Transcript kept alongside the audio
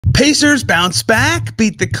Pacers bounce back,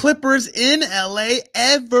 beat the Clippers in LA.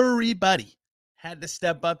 Everybody had to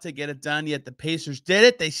step up to get it done, yet the Pacers did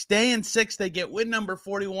it. They stay in 6. They get win number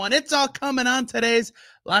 41. It's all coming on today's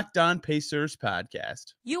Locked On Pacers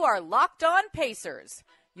podcast. You are Locked On Pacers,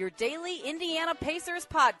 your daily Indiana Pacers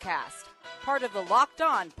podcast, part of the Locked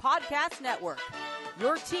On Podcast Network,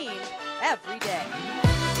 your team every day.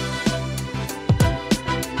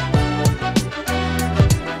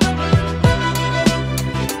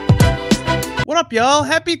 What up, y'all?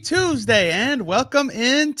 Happy Tuesday, and welcome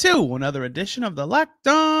into another edition of the Locked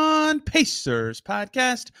On Pacers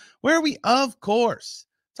podcast, where we, of course,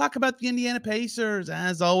 talk about the Indiana Pacers.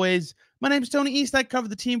 As always, my name is Tony East. I cover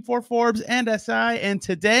the team for Forbes and SI, and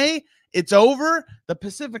today it's over. The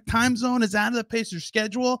Pacific time zone is out of the Pacers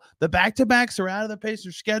schedule. The back-to-backs are out of the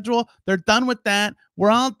Pacers schedule. They're done with that.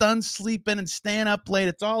 We're all done sleeping and staying up late.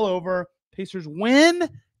 It's all over. Pacers win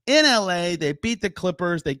in LA. They beat the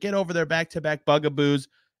Clippers. They get over their back-to-back bugaboos,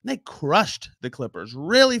 and they crushed the Clippers.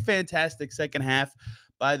 Really fantastic second half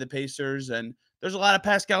by the Pacers, and there's a lot of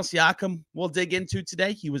Pascal Siakam we'll dig into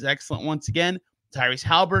today. He was excellent once again. Tyrese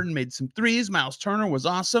Haliburton made some threes. Myles Turner was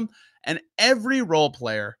awesome, and every role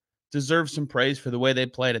player deserves some praise for the way they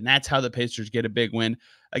played, and that's how the Pacers get a big win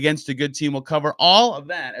against a good team. We'll cover all of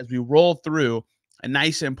that as we roll through a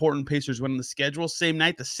nice, important Pacers win on the schedule. Same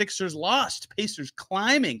night, the Sixers lost. Pacers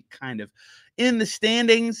climbing kind of in the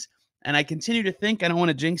standings. And I continue to think, I don't want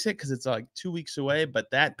to jinx it because it's like 2 weeks away,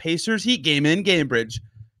 but that Pacers Heat game in Cambridge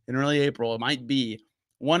in early April, it might be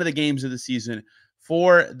one of the games of the season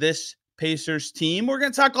for this Pacers team. We're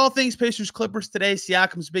going to talk all things Pacers Clippers today.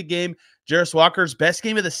 Siakam's big game. Jarace Walker's best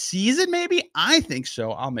game of the season, maybe? I think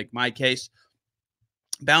so. I'll make my case.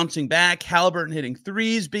 Bouncing back, Haliburton hitting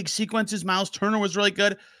threes, big sequences. Myles Turner was really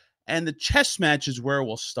good. And the chess match is where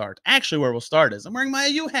we'll start. Actually, where we'll start is I'm wearing my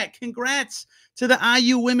IU hat. Congrats to the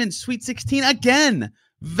IU women's Sweet 16 again.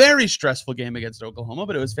 Very stressful game against Oklahoma,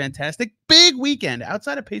 but it was fantastic. Big weekend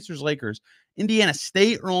outside of Pacers-Lakers. Indiana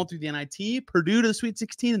State rolling through the NIT. Purdue to the Sweet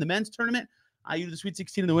 16 in the men's tournament. IU to the Sweet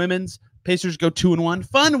 16 in the women's. Pacers go 2-1.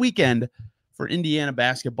 Fun weekend for Indiana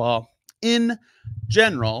basketball in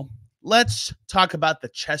general. Let's talk about the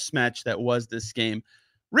chess match that was this game.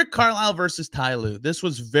 Rick Carlisle versus Ty Lue. This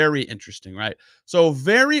was very interesting, right? So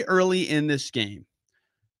very early in this game,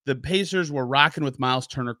 the Pacers were rocking with Myles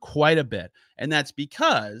Turner quite a bit. And that's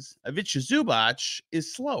because Ivica Zubac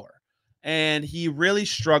is slower. And he really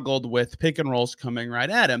struggled with pick and rolls coming right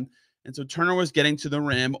at him. And so Turner was getting to the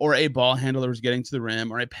rim, or a ball handler was getting to the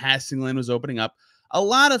rim, or a passing lane was opening up. A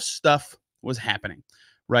lot of stuff was happening,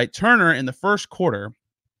 right? Turner in the first quarter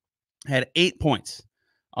had 8 points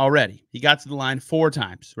already. He got to the line 4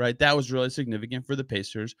 times, right? That was really significant for the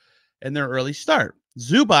Pacers and their early start.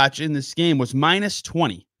 Zubac in this game was minus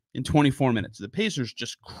 20 in 24 minutes. The Pacers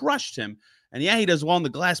just crushed him. And yeah, he does well on the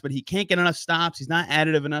glass, but he can't get enough stops. He's not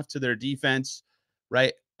additive enough to their defense,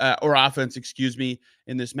 right? Or offense, excuse me,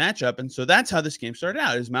 in this matchup. And so that's how this game started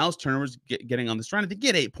out. Is Myles Turner was getting on this run to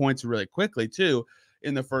get 8 points really quickly, too,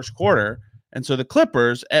 in the first quarter. And so the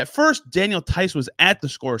Clippers, at first, Daniel Theis was at the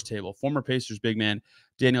scorer's table, former Pacers big man,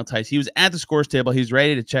 Daniel Theis. He was at the scorer's table. He's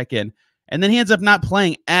ready to check in. And then he ends up not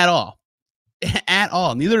playing at all. At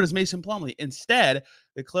all. Neither does Mason Plumlee. Instead,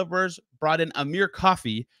 the Clippers brought in Amir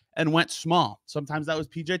Coffey and went small. Sometimes that was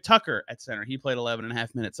PJ Tucker at center. He played 11 and a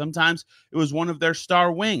half minutes. Sometimes it was one of their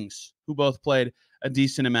star wings who both played a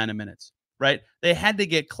decent amount of minutes, right? They had to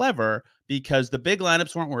get clever because the big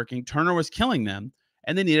lineups weren't working. Turner was killing them.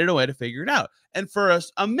 And they needed a way to figure it out. And for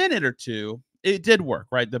a minute or two, it did work,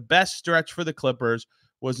 right? The best stretch for the Clippers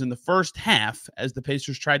was in the first half as the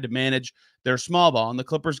Pacers tried to manage their small ball. And the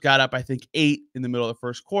Clippers got up, I think, 8 in the middle of the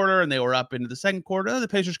first quarter, and they were up into the second quarter. The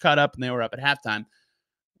Pacers caught up, and they were up at halftime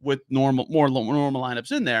with more normal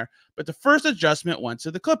lineups in there. But the first adjustment went to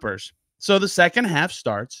the Clippers. So the second half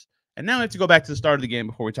starts, and now we have to go back to the start of the game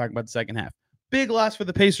before we talk about the second half. Big loss for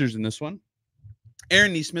the Pacers in this one.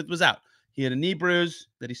 Aaron Nesmith was out. He had a knee bruise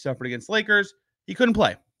that he suffered against Lakers. He couldn't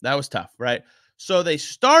play. That was tough, right? So they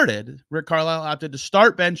started, Rick Carlisle opted to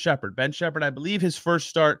start Ben Sheppard. Ben Sheppard, I believe his first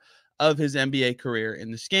start of his NBA career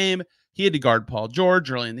in this game. He had to guard Paul George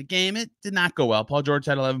early in the game. It did not go well. Paul George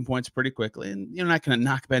had 11 points pretty quickly. And you're not going to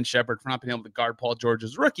knock Ben Sheppard for not being able to guard Paul George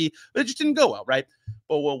as a rookie, but it just didn't go well, right?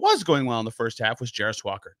 But what was going well in the first half was Jarace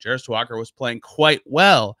Walker. Jarace Walker was playing quite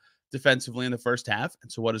well defensively in the first half. And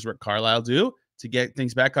so what does Rick Carlisle do to get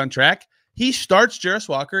things back on track? He starts Jarace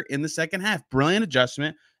Walker in the second half. Brilliant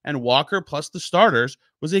adjustment. And Walker plus the starters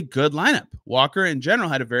was a good lineup. Walker in general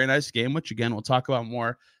had a very nice game, which again, we'll talk about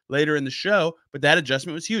more later in the show. But that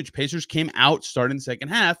adjustment was huge. Pacers came out starting the second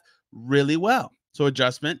half really well. So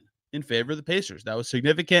adjustment, in favor of the Pacers. That was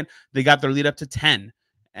significant. They got their lead up to 10,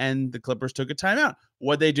 and the Clippers took a timeout.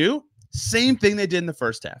 What'd they do? Same thing they did in the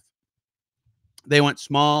first half. They went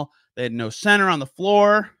small. They had no center on the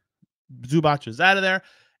floor. Zubac was out of there.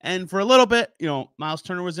 And for a little bit, Myles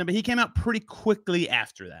Turner was in, but he came out pretty quickly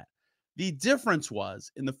after that. The difference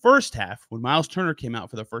was in the first half, when Myles Turner came out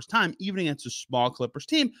for the first time, even against a small Clippers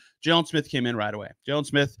team, Jalen Smith came in right away. Jalen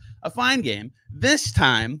Smith, a fine game. This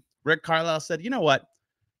time, Rick Carlisle said, you know what?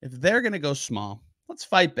 If they're going to go small, let's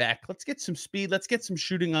fight back. Let's get some speed. Let's get some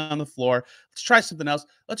shooting on the floor. Let's try something else.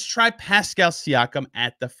 Let's try Pascal Siakam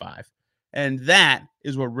at the 5. And that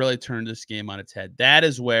is what really turned this game on its head. That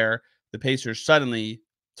is where the Pacers suddenly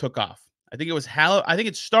took off. I think it was I think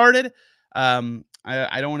it started.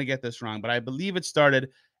 I don't want to get this wrong, but I believe it started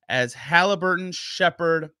as Haliburton,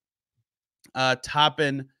 Shepherd,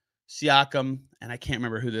 Toppin, Siakam, and I can't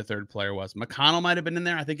remember who the third player was. McConnell might have been in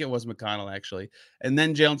there. I think it was McConnell, actually. And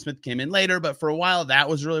then Jalen Smith came in later, but for a while that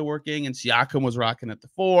was really working, and Siakam was rocking at the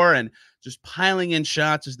 4 and just piling in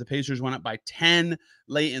shots as the Pacers went up by 10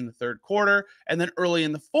 late in the third quarter. And then early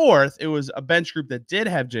in the fourth, it was a bench group that did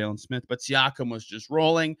have Jalen Smith, but Siakam was just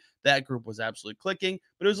rolling. That group was absolutely clicking,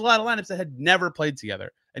 but it was a lot of lineups that had never played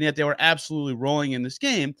together, and yet they were absolutely rolling in this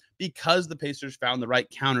game because the Pacers found the right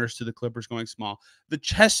counters to the Clippers going small. The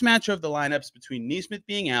chess match of the lineups between Nesmith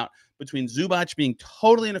being out, between Zubac being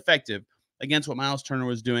totally ineffective against what Myles Turner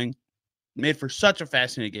was doing, made for such a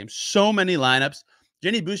fascinating game. So many lineups.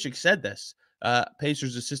 Jenny Busick said this.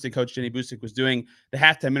 Pacers assistant coach Jenny Busick was doing the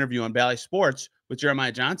halftime interview on Bally Sports with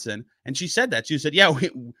Jeremiah Johnson, and she said that. She said, yeah,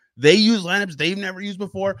 they use lineups they've never used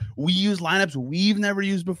before. We use lineups we've never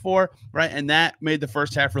used before, right? And that made the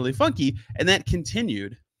first half really funky, and that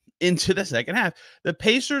continued into the second half. The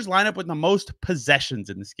Pacers lineup with the most possessions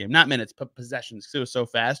in this game, not minutes, but possessions, because it was so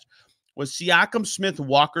fast, was Siakam, Smith,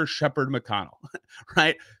 Walker, Shepherd, McConnell,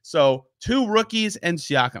 right? So 2 rookies and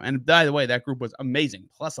Siakam. And by the way, that group was amazing,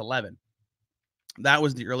 plus 11. That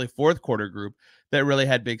was the early fourth quarter group that really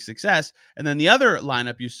had big success. And then the other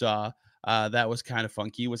lineup you saw that was kind of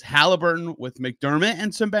funky was Haliburton with McDermott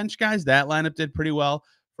and some bench guys. That lineup did pretty well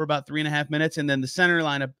for about 3.5 minutes. And then the center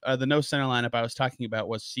lineup, the no center lineup I was talking about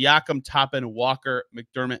was Siakam, Toppin, Walker,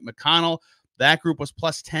 McDermott, McConnell. That group was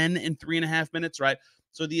plus 10 in 3.5 minutes, right?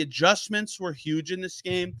 So the adjustments were huge in this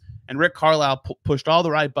game, and Rick Carlisle pushed all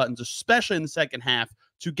the right buttons, especially in the second half,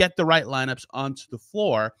 to get the right lineups onto the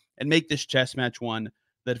floor and make this chess match one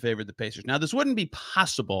that favored the Pacers. Now, this wouldn't be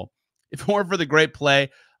possible if it weren't for the great play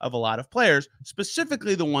of a lot of players,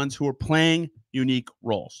 specifically the ones who are playing unique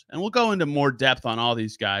roles. And we'll go into more depth on all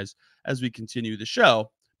these guys as we continue the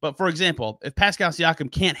show. But for example, if Pascal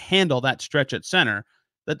Siakam can't handle that stretch at center,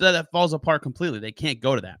 that falls apart completely. They can't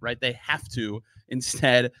go to that, right? They have to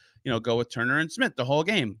instead, go with Turner and Smith the whole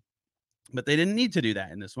game. But they didn't need to do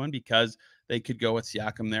that in this one because they could go with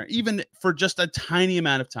Siakam there, even for just a tiny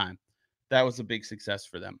amount of time. That was a big success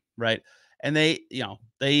for them, right? And they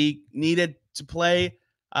needed to play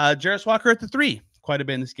Jarace Walker at the 3 quite a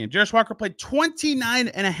bit in this game. Jarace Walker played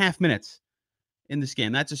 29.5 minutes in this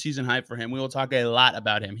game. That's a season high for him. We will talk a lot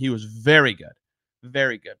about him. He was very good,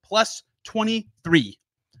 very good. Plus 23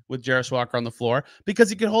 with Jarace Walker on the floor because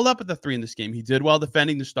he could hold up at the 3 in this game. He did well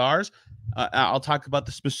defending the Stars. I'll talk about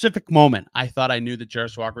the specific moment I thought I knew that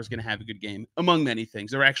Jarace Walker was going to have a good game, among many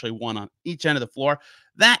things. There were actually one on each end of the floor.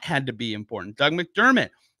 That had to be important. Doug McDermott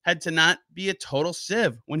had to not be a total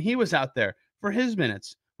sieve when he was out there for his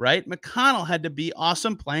minutes, right? McConnell had to be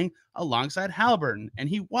awesome playing alongside Haliburton, and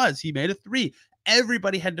he was. He made a 3.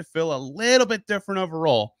 Everybody had to fill a little bit different of a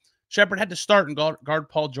role. Shepherd had to start and guard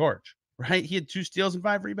Paul George, right? He had 2 steals and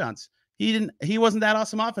 5 rebounds. He wasn't that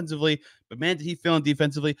awesome offensively, but man, did he fill in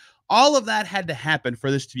defensively. All of that had to happen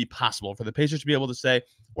for this to be possible, for the Pacers to be able to say,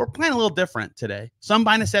 we're playing a little different today. Some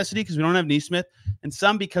by necessity because we don't have Nesmith, and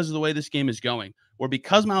some because of the way this game is going, or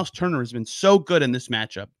because Myles Turner has been so good in this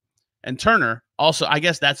matchup. And Turner also, I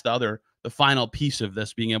guess that's the final piece of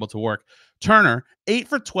this being able to work. Turner, 8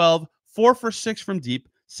 for 12, 4 for 6 from deep,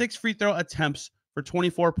 6 free throw attempts for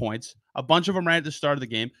 24 points, a bunch of them right at the start of the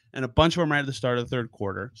game, and a bunch of them right at the start of the third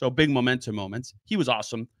quarter. So big momentum moments. He was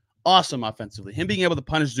awesome offensively. Him being able to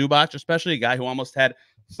punish Zubac, especially a guy who almost had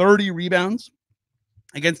 30 rebounds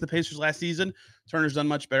against the Pacers last season. Turner's done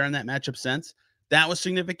much better in that matchup since. That was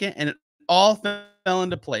significant, and it all fell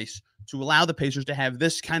into place to allow the Pacers to have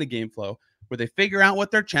this kind of game flow where they figure out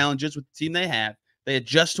what their challenge is with the team they have. They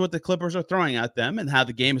adjust to what the Clippers are throwing at them and how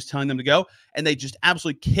the game is telling them to go, and they just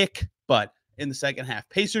absolutely kick butt in the second half.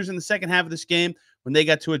 Pacers in the second half of this game, when they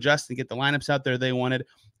got to adjust and get the lineups out there they wanted,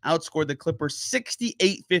 outscored the Clippers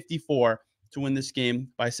 68-54 to win this game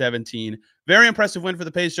by 17. Very impressive win for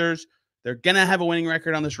the Pacers. They're going to have a winning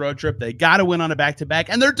record on this road trip. They got to win on a back-to-back,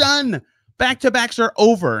 and they're done. Back-to-backs are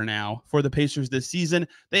over now for the Pacers this season.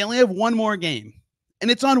 They only have one more game, and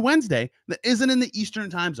it's on Wednesday that isn't in the Eastern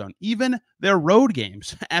time zone. Even their road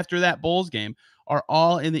games after that Bulls game are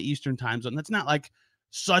all in the Eastern time zone. That's not like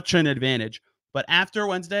such an advantage. But after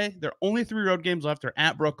Wednesday, there are only 3 road games left. They're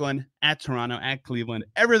at Brooklyn, at Toronto, at Cleveland.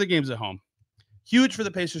 Every other game's at home. Huge for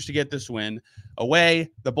the Pacers to get this win. Away,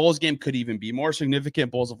 the Bulls game could even be more significant.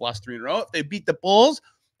 Bulls have lost 3 in a row. If they beat the Bulls,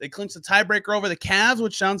 they clinch the tiebreaker over the Cavs,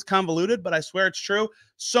 which sounds convoluted, but I swear it's true.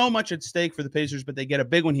 So much at stake for the Pacers, but they get a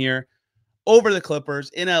big one here over the Clippers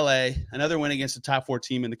in LA. Another win against the top 4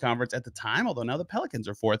 team in the conference at the time, although now the Pelicans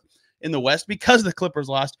are 4th in the West because the Clippers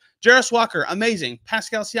lost. Jarace Walker, amazing.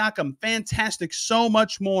 Pascal Siakam, fantastic. So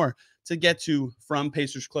much more to get to from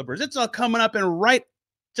Pacers Clippers. It's all coming up in right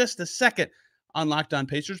just a second on Locked On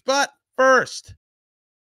Pacers. But first,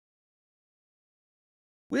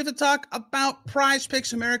 we have to talk about Prize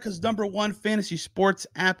Picks, America's #1 fantasy sports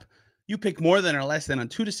app. You pick more than or less than on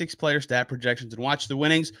 2 to 6 player stat projections and watch the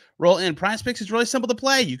winnings roll in. Prize Picks is really simple to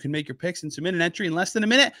play. You can make your picks and submit an entry in less than a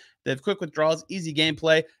minute. They have quick withdrawals, easy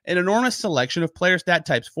gameplay, an enormous selection of player stat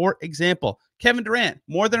types. For example, Kevin Durant,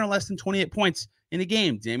 more than or less than 28 points in a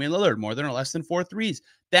game. Damian Lillard, more than or less than 4 threes.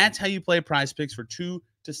 That's how you play Prize Picks for 2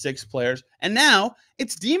 to 6 players. And now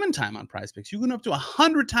it's demon time on Prize Picks. You can up to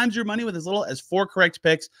 100 times your money with as little as 4 correct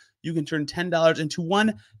picks. You can turn $10 into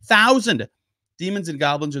 1,000. Demons and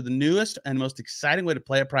Goblins are the newest and most exciting way to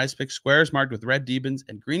play a Prize Picks. Squares marked with red demons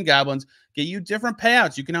and green goblins get you different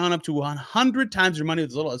payouts. You can own up to 100 times your money with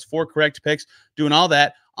as little as 4 correct picks. Doing all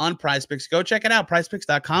that on Prize Picks. Go check it out.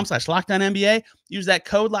 PrizePicks.com/LockedOnNBA. Use that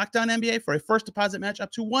code LockedOnNBA for a first deposit match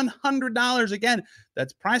up to $100. Again,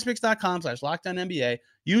 that's PrizePicks.com/LockedOnNBA.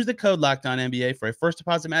 Use the code LockedOnNBA for a first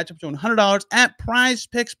deposit match up to $100 at Prize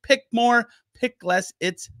Picks. Pick more, pick less.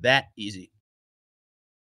 It's that easy.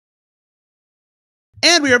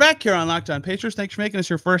 And we are back here on Locked On Pacers. Thanks for making us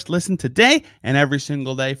your first listen today and every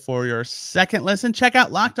single day for your second listen. Check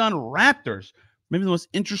out Locked On Raptors. Maybe the most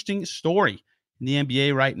interesting story in the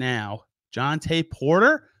NBA right now. Jontay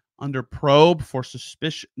Porter under probe for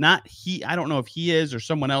suspicion. I don't know if he is or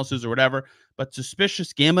someone else is or whatever, but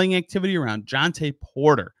suspicious gambling activity around Jontay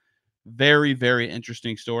Porter. Very, very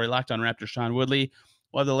interesting story. Locked On Raptors, Sean Woodley.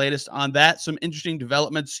 We'll have the latest on that. Some interesting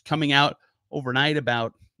developments coming out overnight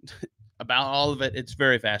about all of it. It's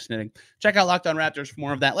very fascinating. Check out Locked On Raptors for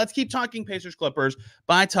more of that. Let's keep talking Pacers Clippers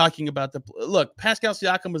by talking about look, Pascal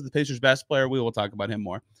Siakam was the Pacers' best player. We will talk about him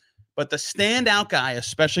more. But the standout guy,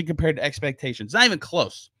 especially compared to expectations, not even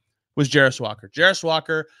close, was Jarace Walker. Jarace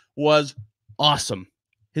Walker was awesome.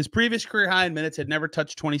 His previous career high in minutes had never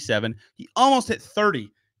touched 27. He almost hit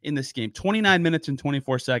 30 in this game. 29 minutes and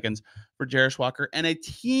 24 seconds for Jarace Walker, and a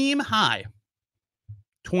team high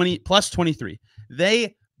 20 plus 23.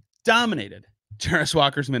 They dominated Jarace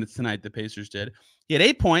Walker's minutes tonight. The Pacers did. He had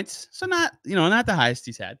 8 points, so not the highest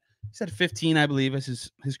he's had. He's had 15, I believe,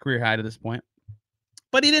 is his career high to this point.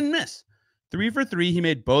 But he didn't miss. 3 for 3. He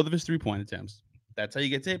made both of his 3-point attempts. That's how you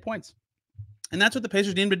get to 8 points. And that's what the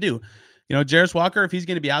Pacers need him to do. Jarace Walker, if he's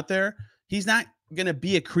going to be out there, he's not going to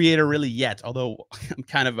be a creator really yet, although I'm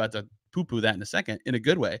kind of about to poo-poo that in a second, in a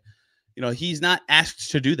good way. He's not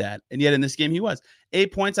asked to do that, and yet in this game he was.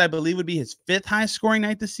 8 points, I believe, would be his 5th highest scoring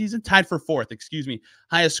night this season. Tied for 4th,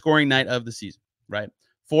 highest scoring night of the season, right?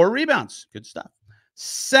 4 rebounds, good stuff.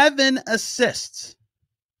 7 assists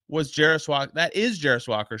was Jarace Walker. That is Jarace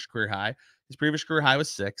Walker's career high. His previous career high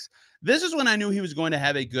was 6. This is when I knew he was going to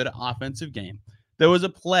have a good offensive game. There was a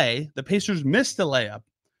play, the Pacers missed a layup,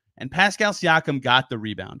 and Pascal Siakam got the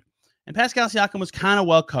rebound. And Pascal Siakam was kind of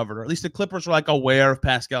well covered, or at least the Clippers were aware of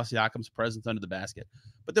Pascal Siakam's presence under the basket.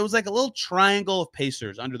 But there was a little triangle of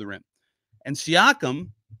Pacers under the rim. And Siakam,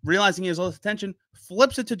 realizing he has all this attention,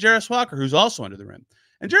 flips it to Jarace Walker, who's also under the rim.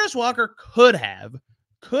 And Jarace Walker could have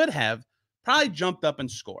probably jumped up and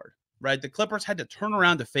scored, right? The Clippers had to turn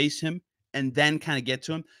around to face him and then kind of get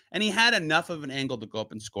to him. And he had enough of an angle to go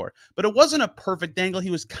up and score. But it wasn't a perfect angle. He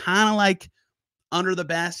was kind of under the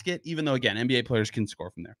basket, even though, again, NBA players can score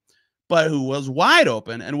from there. But who was wide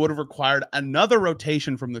open and would have required another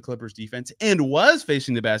rotation from the Clippers defense and was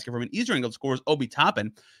facing the basket from an easier angle scores Obi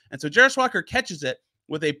Toppin. And so Jarace Walker catches it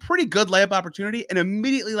with a pretty good layup opportunity and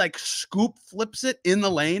immediately scoop flips it in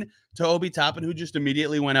the lane to Obi Toppin, who just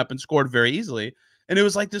immediately went up and scored very easily. And it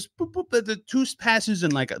was this boop, boop, the 2 passes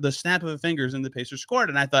and the snap of the fingers, and the Pacers scored.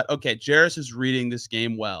 And I thought, okay, Jarace is reading this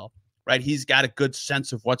game well, right? He's got a good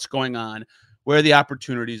sense of what's going on, where the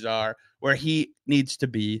opportunities are, where he needs to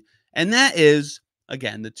be. And that is,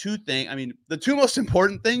 again, the 2 most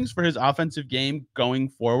important things for his offensive game going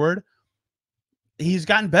forward he's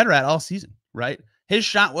gotten better at all season, right? His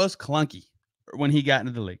shot was clunky when he got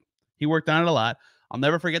into the league. He worked on it a lot. I'll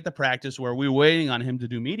never forget the practice where we were waiting on him to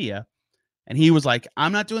do media, and he was like,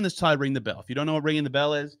 I'm not doing this till I ring the bell. If you don't know what ringing the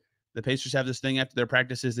bell is, the Pacers have this thing after their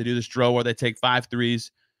practices. They do this drill where they take 5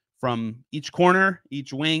 threes from each corner,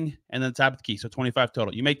 each wing, and then the top of the key. So 25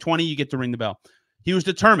 total. You make 20, you get to ring the bell. He was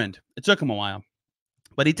determined. It took him a while,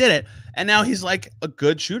 but he did it. And now he's like a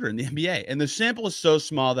good shooter in the NBA. And the sample is so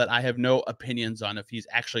small that I have no opinions on if he's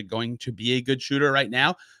actually going to be a good shooter right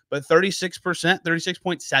now. But 36%,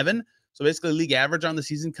 36.7. So basically league average on the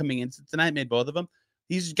season coming into tonight, made both of them.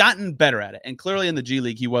 He's gotten better at it. And clearly in the G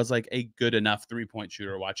League, he was like a good enough 3-point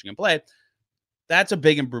shooter watching him play. That's a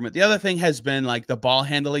big improvement. The other thing has been like the ball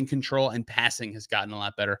handling, control, and passing has gotten a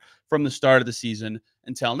lot better from the start of the season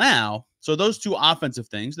until now. So those two offensive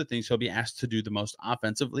things, the things he'll be asked to do the most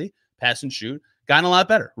offensively, pass and shoot, gotten a lot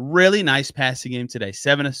better. Really nice passing game today.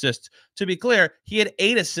 7 assists. To be clear, he had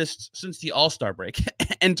 8 assists since the All-Star break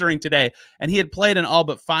entering today, and he had played in all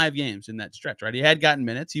but 5 games in that stretch, right? He had gotten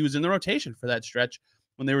minutes. He was in the rotation for that stretch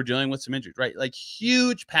when they were dealing with some injuries, right? Like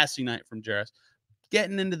huge passing night from Jarace.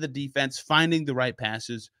 Getting into the defense, finding the right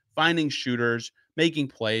passes, finding shooters, making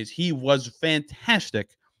plays. He was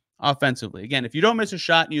fantastic offensively. Again, if you don't miss a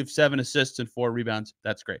shot and you have 7 assists and 4 rebounds,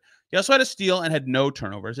 that's great. He also had a steal and had no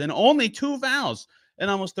turnovers and only 2 fouls in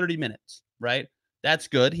almost 30 minutes, right? That's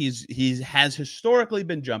good. He has historically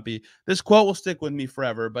been jumpy. This quote will stick with me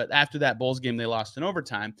forever, but after that Bulls game they lost in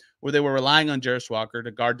overtime where they were relying on Jarace Walker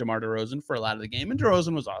to guard DeMar DeRozan for a lot of the game, and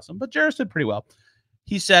DeRozan was awesome, but Jarace did pretty well.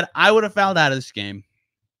 He said, I would have fouled out of this game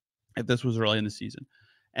if this was early in the season.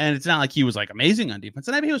 And it's not like he was like amazing on defense.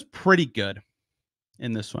 And I mean, he was pretty good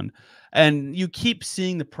in this one. And you keep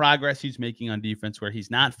seeing the progress he's making on defense where he's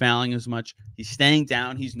not fouling as much. He's staying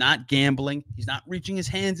down. He's not gambling. He's not reaching his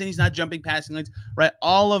hands in. He's not jumping passing lanes, right?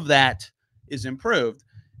 All of that is improved.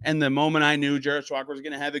 And the moment I knew Jarace Walker was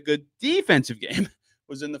going to have a good defensive game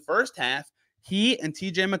was in the first half. He and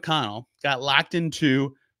TJ McConnell got locked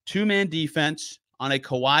into 2-man defense on a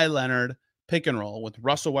Kawhi Leonard pick and roll with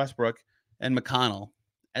Russell Westbrook and McConnell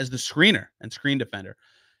as the screener and screen defender.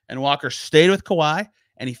 And Walker stayed with Kawhi,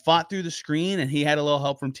 and he fought through the screen, and he had a little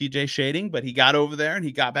help from TJ shading, but he got over there, and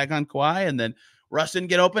he got back on Kawhi, and then Russ didn't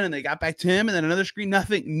get open, and they got back to him, and then another screen.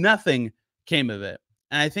 Nothing came of it.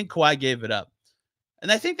 And I think Kawhi gave it up.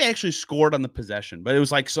 And I think they actually scored on the possession, but it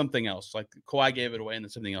was like something else. Like Kawhi gave it away, and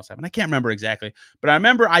then something else happened. I can't remember exactly, but I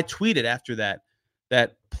remember I tweeted after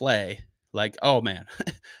that play, like, oh, man,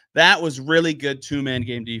 that was really good 2-man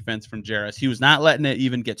game defense from Jarace. He was not letting it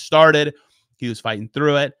even get started. He was fighting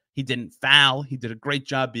through it. He didn't foul. He did a great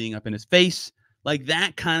job being up in his face. Like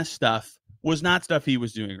that kind of stuff was not stuff he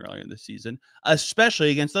was doing earlier in the season,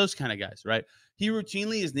 especially against those kind of guys, right? He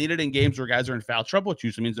routinely is needed in games where guys are in foul trouble, which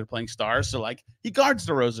usually means they're playing stars. So like he guards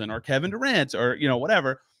DeRozan or Kevin Durant or,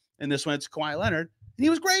 whatever. And this one, it's Kawhi Leonard. And he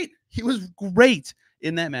was great. He was great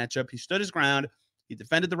in that matchup. He stood his ground. He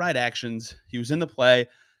defended the right actions. He was in the play.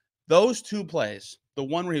 Those 2 plays, the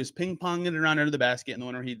one where he was ping-ponging it around under the basket and the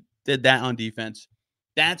one where he did that on defense,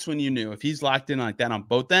 that's when you knew if he's locked in like that on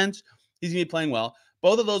both ends, he's going to be playing well.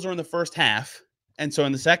 Both of those are in the first half. And so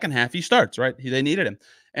in the second half, he starts, right? They needed him.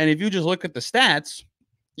 And if you just look at the stats,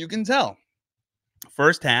 you can tell.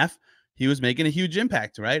 First half, he was making a huge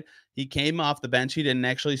impact, right? He came off the bench. He didn't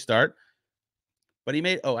actually start. But he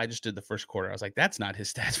made, I just did the first quarter. I was like, that's not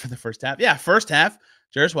his stats for the first half. Yeah, first half,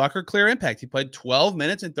 Jarace Walker, clear impact. He played 12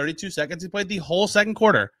 minutes and 32 seconds. He played the whole second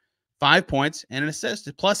quarter. 5 points and an assist,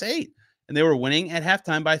 +8. And they were winning at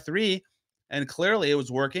halftime by 3. And clearly it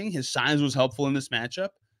was working. His size was helpful in this matchup.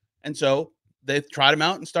 And so they tried him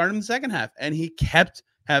out and started him in the second half. And he kept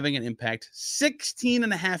having an impact. 16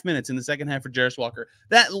 and a half minutes in the second half for Jarace Walker.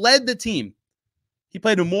 That led the team. He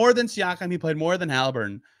played more than Siakam. He played more than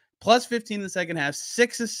Haliburton. +15 in the second half,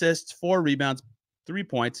 6 assists, 4 rebounds, 3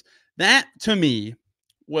 points. That, to me,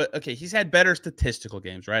 he's had better statistical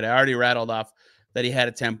games, right? I already rattled off that he had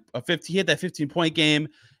he had that 15-point game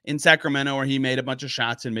in Sacramento where he made a bunch of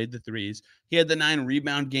shots and made the threes. He had the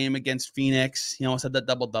 9-rebound game against Phoenix. He almost had that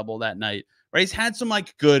double-double that night, right? He's had some,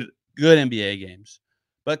 like, good NBA games,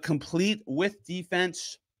 but complete with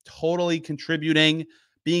defense, totally contributing,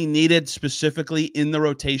 being needed specifically in the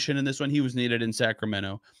rotation. In this one, he was needed in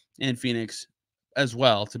Sacramento and Phoenix as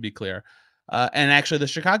well, to be clear. And actually the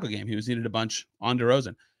Chicago game, he was needed a bunch on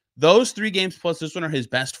DeRozan. Those 3 games plus this one are his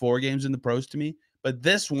best 4 games in the pros to me. But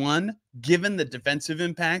this one, given the defensive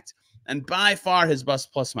impact, and by far his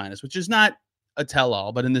best plus-minus, which is not a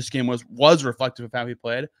tell-all, but in this game was reflective of how he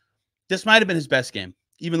played, this might have been his best game,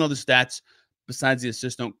 even though the stats besides the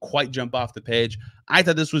assist don't quite jump off the page. I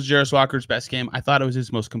thought this was Jarace Walker's best game. I thought it was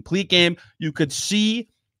his most complete game. You could see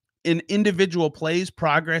in individual plays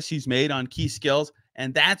progress he's made on key skills,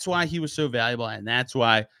 and that's why he was so valuable, and that's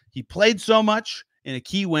why he played so much in a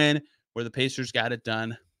key win where the Pacers got it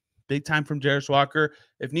done. Big time from Jarace Walker.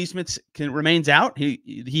 If Nesmith remains out,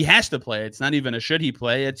 he has to play. It's not even a should he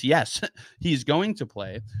play. It's yes, he's going to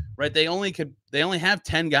play. Right? They only have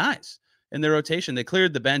 10 guys in their rotation. They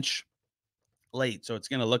cleared the bench late, so it's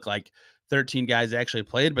going to look like 13 guys actually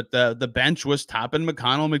played. But the bench was Toppin,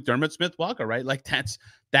 McConnell, McDermott, Smith, Walker. Right? Like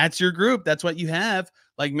that's your group. That's what you have.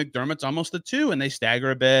 Like McDermott's almost a 2, and they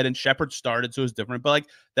stagger a bit. And Shepard started, so it's different. But like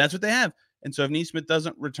that's what they have. And so if Nesmith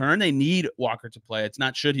doesn't return, they need Walker to play. It's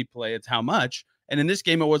not should he play, it's how much. And in this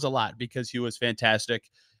game, it was a lot because he was fantastic.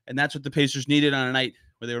 And that's what the Pacers needed on a night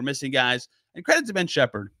where they were missing guys. And credit to Ben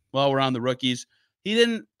Shepard. While we're on the rookies,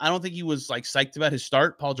 I don't think he was like psyched about his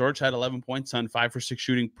start. Paul George had 11 points on 5 for 6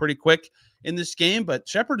 shooting pretty quick in this game, but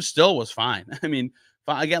Shepard still was fine. I mean,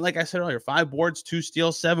 again, like I said earlier, 5 boards, 2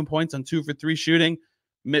 steals, 7 points on 2 for 3 shooting.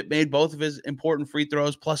 Made both of his important free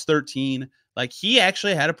throws, plus 13. Like, he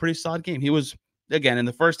actually had a pretty solid game. He was, again, in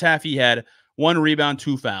the first half, he had 1 rebound,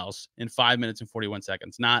 2 fouls in 5 minutes and 41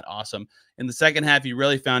 seconds. Not awesome. In the second half, he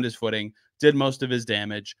really found his footing, did most of his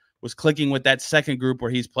damage, was clicking with that second group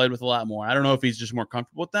where he's played with a lot more. I don't know if he's just more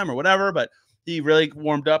comfortable with them or whatever, but he really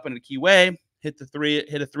warmed up in a key way, hit a 3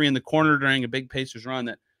 in the corner during a big Pacers run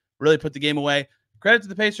that really put the game away. Credit to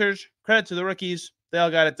the Pacers, credit to the rookies. They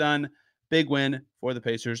all got it done. Big win for the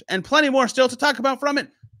Pacers, and plenty more still to talk about from it,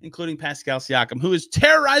 including Pascal Siakam, who is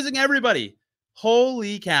terrorizing everybody.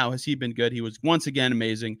 Holy cow, has he been good. He was once again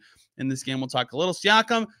amazing in this game. We'll talk a little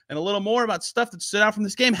Siakam and a little more about stuff that stood out from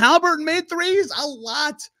this game. Haliburton made threes, a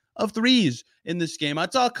lot of threes in this game.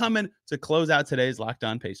 That's all coming to close out today's Locked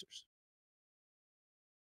On Pacers.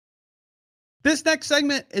 This next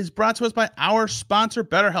segment is brought to us by our sponsor,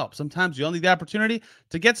 BetterHelp. Sometimes you only need the opportunity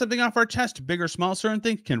to get something off our chest, big or small. Certain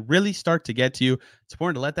things can really start to get to you. It's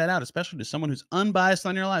important to let that out, especially to someone who's unbiased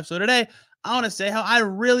on your life. So today, I want to say how I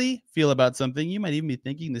really feel about something. You might even be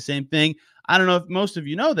thinking the same thing. I don't know if most of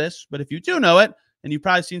you know this, but if you do know it, and you've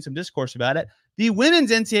probably seen some discourse about it, the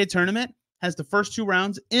women's NCAA tournament has the first 2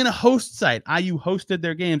 rounds in a host site. IU hosted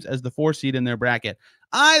their games as the 4 seed in their bracket.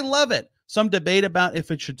 I love it. Some debate about if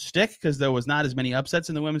it should stick because there was not as many upsets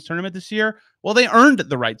in the women's tournament this year. Well, they earned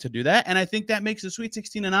the right to do that, and I think that makes the Sweet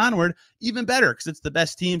 16 and onward even better because it's the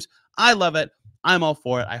best teams. I love it. I'm all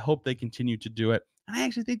for it. I hope they continue to do it. And I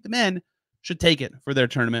actually think the men should take it for their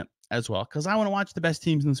tournament as well because I want to watch the best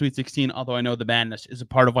teams in the Sweet 16, although I know the madness is a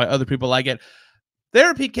part of why other people like it.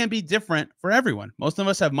 Therapy can be different for everyone. Most of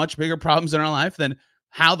us have much bigger problems in our life than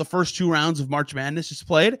how the first 2 rounds of March Madness is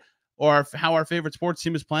played or how our favorite sports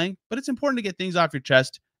team is playing. But it's important to get things off your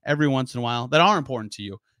chest every once in a while that are important to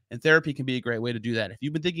you. And therapy can be a great way to do that. If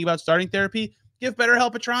you've been thinking about starting therapy, give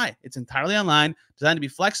BetterHelp a try. It's entirely online, designed to be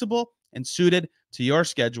flexible and suited to your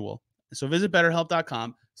schedule. So visit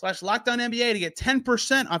BetterHelp.com/LockedOnNBA to get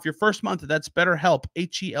 10% off your first month. That's BetterHelp,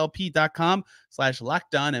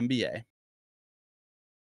 HELP.com/LockedOnNBA.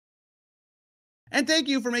 And thank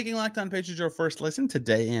you for making Locked On Pacers your first listen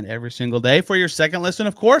today and every single day. For your second listen,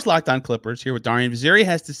 of course, Locked On Clippers. Here what Darian Vaziri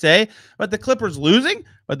has to say about the Clippers losing,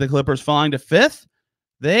 but the Clippers falling to 5th.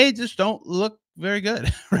 They just don't look very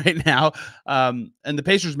good right now. And the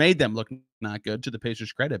Pacers made them look not good, to the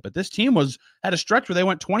Pacers' credit. But this team had a stretch where they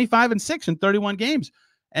went 25-6 in 31 games.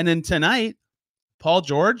 And then tonight, Paul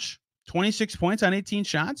George, 26 points on 18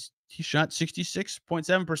 shots. He shot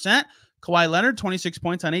 66.7%. Kawhi Leonard, 26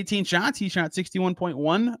 points on 18 shots. He shot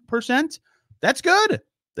 61.1%. That's good.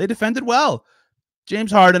 They defended well.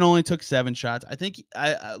 James Harden only took 7 shots. I think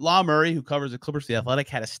Law Murray, who covers the Clippers for The Athletic,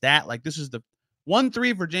 had a stat like this is the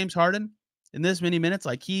 1-3 for James Harden in this many minutes.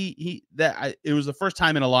 Like it was the first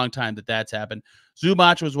time in a long time that's happened.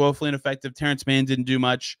 Zubac was woefully ineffective. Terrence Mann didn't do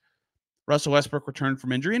much. Russell Westbrook returned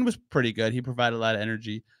from injury and was pretty good. He provided a lot of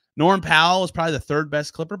energy. Norm Powell was probably the 3rd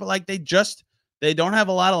best Clipper, but like they don't have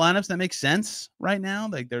a lot of lineups that make sense right now.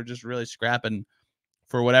 Like they're just really scrapping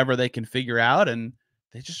for whatever they can figure out, and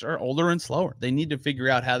they just are older and slower. They need to figure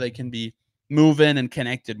out how they can be moving and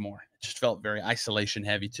connected more. It just felt very isolation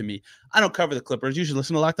heavy to me. I don't cover the Clippers. You should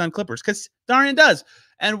listen to Locked On Clippers because Darian does.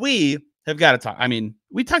 And we have got to talk. I mean,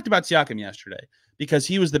 we talked about Siakam yesterday because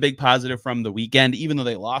he was the big positive from the weekend, even though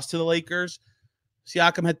they lost to the Lakers.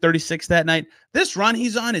 Siakam had 36 that night. This run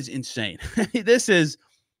he's on is insane.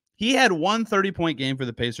 He had 1 30-point game for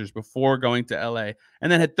the Pacers before going to LA,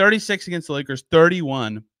 and then had 36 against the Lakers,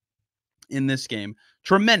 31 in this game.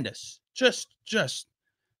 Tremendous. Just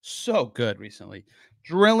so good recently.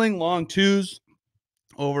 Drilling long twos,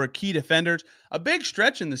 over key defenders. A big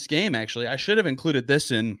stretch in this game, actually. I should have included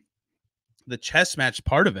this in the chess match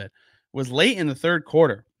part of it. Was late in the third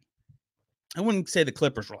quarter. I wouldn't say the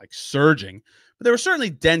Clippers were like surging, but they were certainly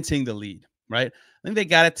denting the lead, right? I think they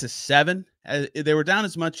got it to 7. They were down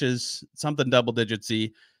as much as something double digits-y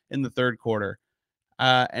in the third quarter.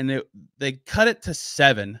 And they cut it to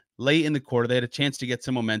 7 late in the quarter. They had a chance to get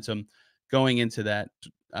some momentum going into that.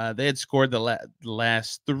 They had scored the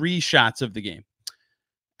last 3 shots of the game.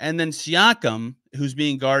 And then Siakam, who's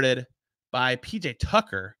being guarded by PJ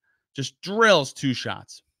Tucker, just drills 2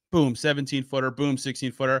 shots. Boom, 17-footer, boom,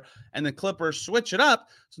 16-footer. And the Clippers switch it up.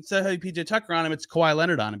 So instead of having PJ Tucker on him, it's Kawhi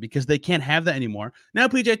Leonard on him because they can't have that anymore. Now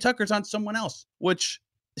PJ Tucker's on someone else, which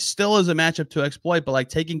still is a matchup to exploit, but like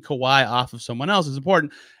taking Kawhi off of someone else is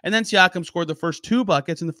important. And then Siakam scored the first 2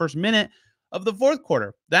 buckets in the first minute of the fourth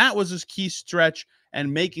quarter. That was his key stretch,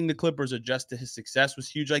 and making the Clippers adjust to his success was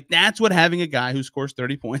huge. Like, that's what having a guy who scores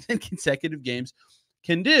 30 points in consecutive games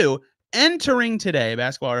can do. Entering today,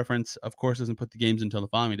 Basketball Reference, of course, doesn't put the games until the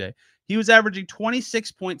following day. He was averaging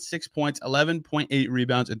 26.6 points, 11.8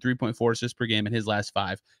 rebounds, and 3.4 assists per game in his last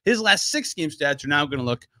 5. His last 6 game stats are now going to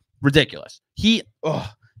look ridiculous. He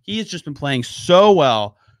has just been playing so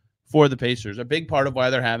well for the Pacers. A big part of why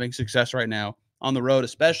they're having success right now on the road,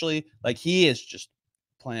 especially. Like, he is just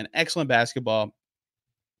playing excellent basketball,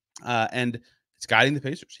 and it's guiding the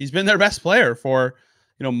Pacers. He's been their best player for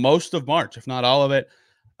most of March, if not all of it.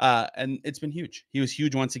 And it's been huge. He was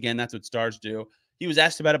huge once again. That's what stars do. He was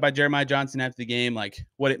asked about it by Jeremiah Johnson after the game, like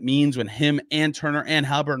what it means when him and Turner and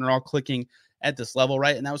Haliburton are all clicking at this level,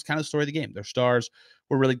 right? And that was kind of the story of the game. Their stars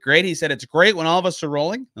were really great. He said it's great when all of us are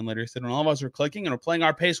rolling. And later he said when all of us are clicking and we're playing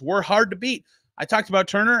our pace, we're hard to beat. I talked about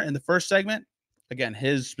Turner in the first segment. Again,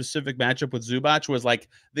 his specific matchup with Zubac was like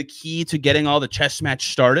the key to getting all the chess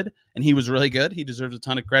match started, and he was really good. He deserves a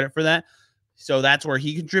ton of credit for that. So that's where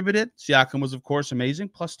he contributed. Siakam was, of course, amazing.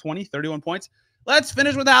 Plus 20, 31 points. Let's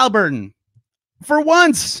finish with Haliburton. For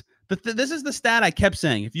once, this is the stat I kept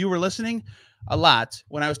saying. If you were listening a lot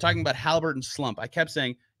when I was talking about Haliburton's slump, I kept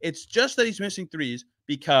saying it's just that he's missing threes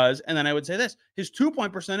because, and then I would say this, his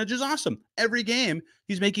 2-point percentage is awesome. Every game,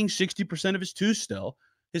 he's making 60% of his twos still.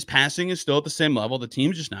 His passing is still at the same level. The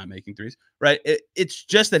team's just not making threes, right? It's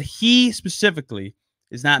just that he specifically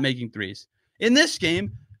is not making threes. In this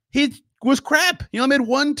game, he was crap. He only made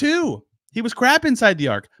 1-2. He was crap inside the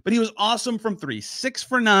arc, but he was awesome from 3. 6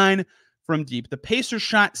 for 9 from deep. The Pacers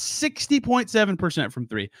shot 60.7% from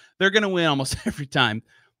 3. They're going to win almost every time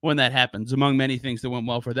when that happens. Among many things that went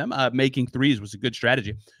well for them, making threes was a good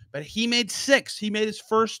strategy. But he made 6. He made his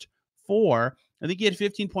first 4. I think he had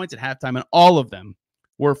 15 points at halftime, and all of them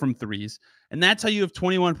were from threes. And that's how you have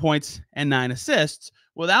 21 points and 9 assists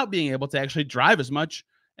without being able to actually drive as much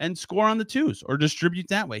and score on the twos or distribute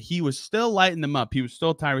that way. He was still lighting them up. He was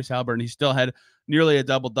still Tyrese Haliburton. He still had nearly a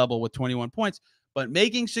double-double with 21 points. But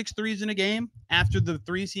making 6 threes in a game after the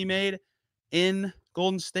threes he made in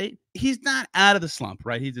Golden State, he's not out of the slump,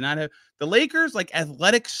 right? He did not have the Lakers, like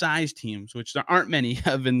athletic-sized teams, which there aren't many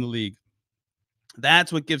of in the league.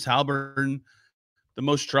 That's what gives Haliburton the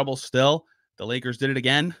most trouble still. The Lakers did it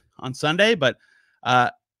again on Sunday, but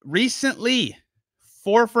recently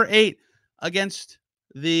 4 for 8 against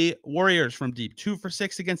the Warriors from deep, 2 for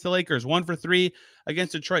 6 against the Lakers, 1 for 3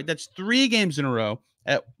 against Detroit. That's 3 games in a row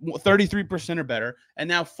at 33% or better, and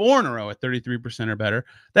now 4 in a row at 33% or better.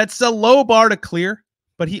 That's a low bar to clear,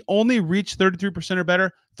 but he only reached 33% or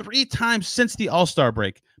better 3 times since the All-Star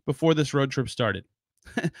break before this road trip started,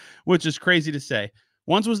 which is crazy to say.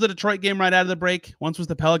 Once was the Detroit game right out of the break. Once was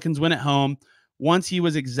the Pelicans win at home. Once he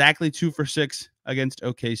was exactly 2 for 6 against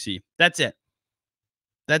OKC. That's it.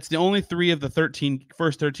 That's the only 3 of the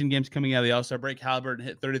first 13 games coming out of the All-Star break. Haliburton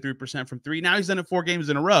hit 33% from 3. Now he's done it 4 games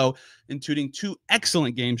in a row, including 2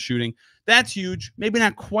 excellent games shooting. That's huge. Maybe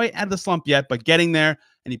not quite out of the slump yet, but getting there,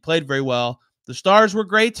 and he played very well. The stars were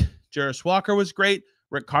great. Jarace Walker was great.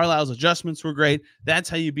 Rick Carlisle's adjustments were great. That's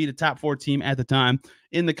how you beat a top 4 team at the time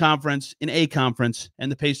in the conference, in a conference,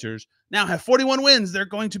 and the Pacers now have 41 wins. They're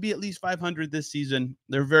going to be at least 500 this season.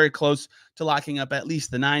 They're very close to locking up at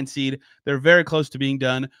least the 9 seed. They're very close to being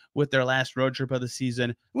done with their last road trip of the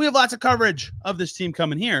season. We have lots of coverage of this team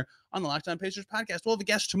coming here on the Locked On Pacers podcast. We'll have a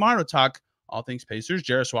guest tomorrow to talk all things Pacers,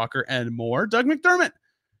 Jarace Walker, and more. Doug McDermott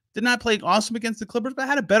did not play awesome against the Clippers, but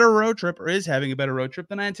had a better road trip, or is having a better road trip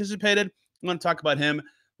than I anticipated. I want to talk about him.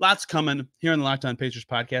 Lots coming here on the Locked On Pacers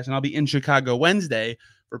podcast, and I'll be in Chicago Wednesday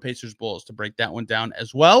for Pacers Bulls to break that one down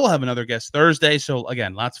as well. We'll have another guest Thursday. So,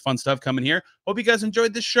 again, lots of fun stuff coming here. Hope you guys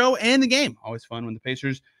enjoyed this show and the game. Always fun when the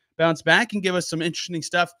Pacers bounce back and give us some interesting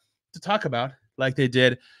stuff to talk about like they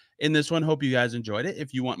did in this one. Hope you guys enjoyed it.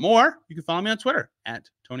 If you want more, you can follow me on Twitter at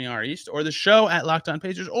Tony R. East, or the show at Locked On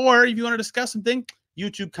Pacers. Or if you want to discuss something,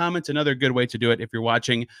 YouTube comments, another good way to do it if you're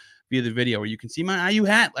watching via the video, where you can see my IU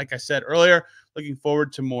hat. Like I said earlier, looking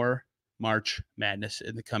forward to more March Madness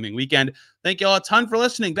in the coming weekend. Thank you all a ton for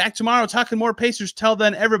listening. Back tomorrow talking more Pacers. Till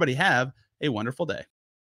then, everybody have a wonderful day.